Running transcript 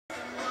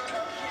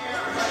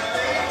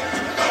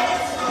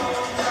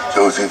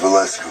Josie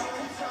Valescu.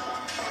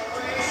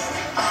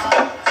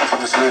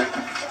 What's it?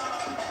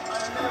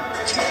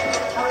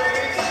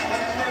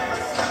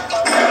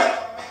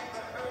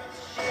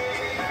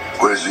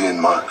 Where's Ian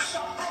Marks?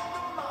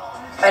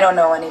 I don't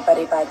know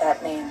anybody by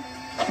that name.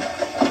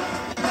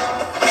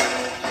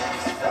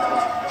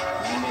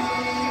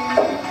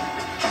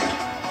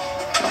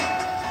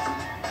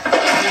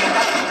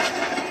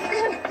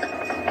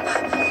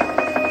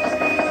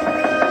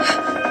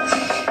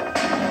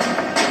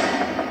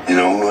 You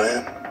know who I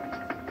am?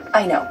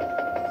 I know.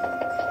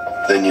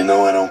 Then you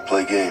know I don't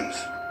play games.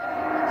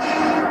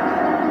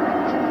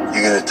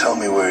 You gonna tell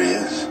me where he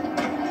is?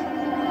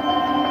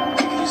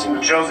 Easy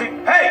with Josie.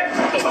 Hey!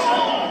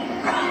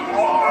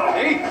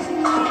 Hey!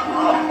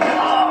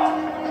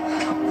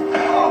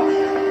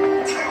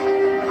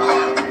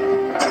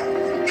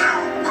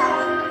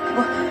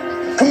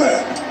 Come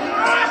here.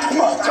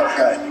 Come on, tough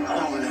guy.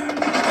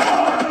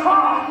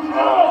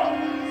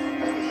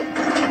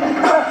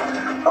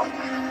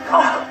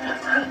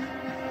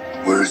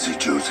 Where is he,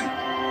 Josie?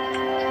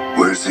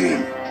 Where's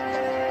Ian?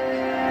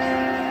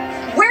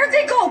 Where'd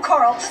they go,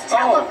 Carl? Just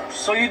tell them. Oh,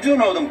 so you do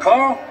know them,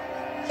 Carl?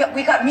 Yeah,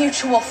 we got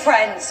mutual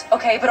friends,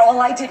 okay? But all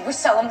I did was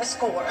sell them the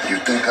score. You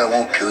think I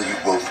won't kill you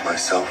both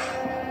myself?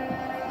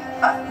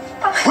 I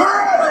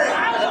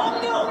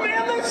don't know,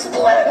 man. They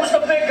split. Who's the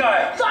big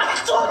guy?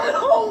 I don't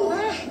know.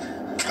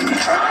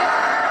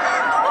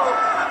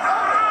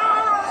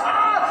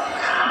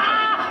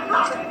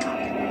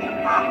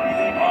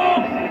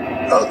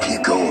 I'll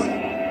keep going.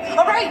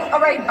 All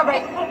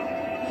right.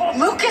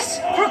 Lucas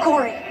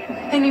Grigori.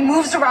 And he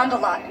moves around a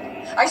lot.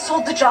 I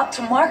sold the job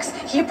to Marks.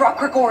 He brought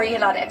Grigori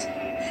in on it.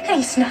 And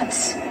he's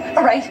nuts.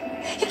 All right?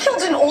 He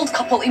killed an old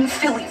couple in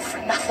Philly for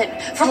nothing.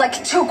 For like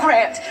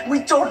 $2,000. We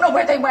don't know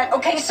where they went,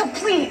 okay? So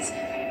please,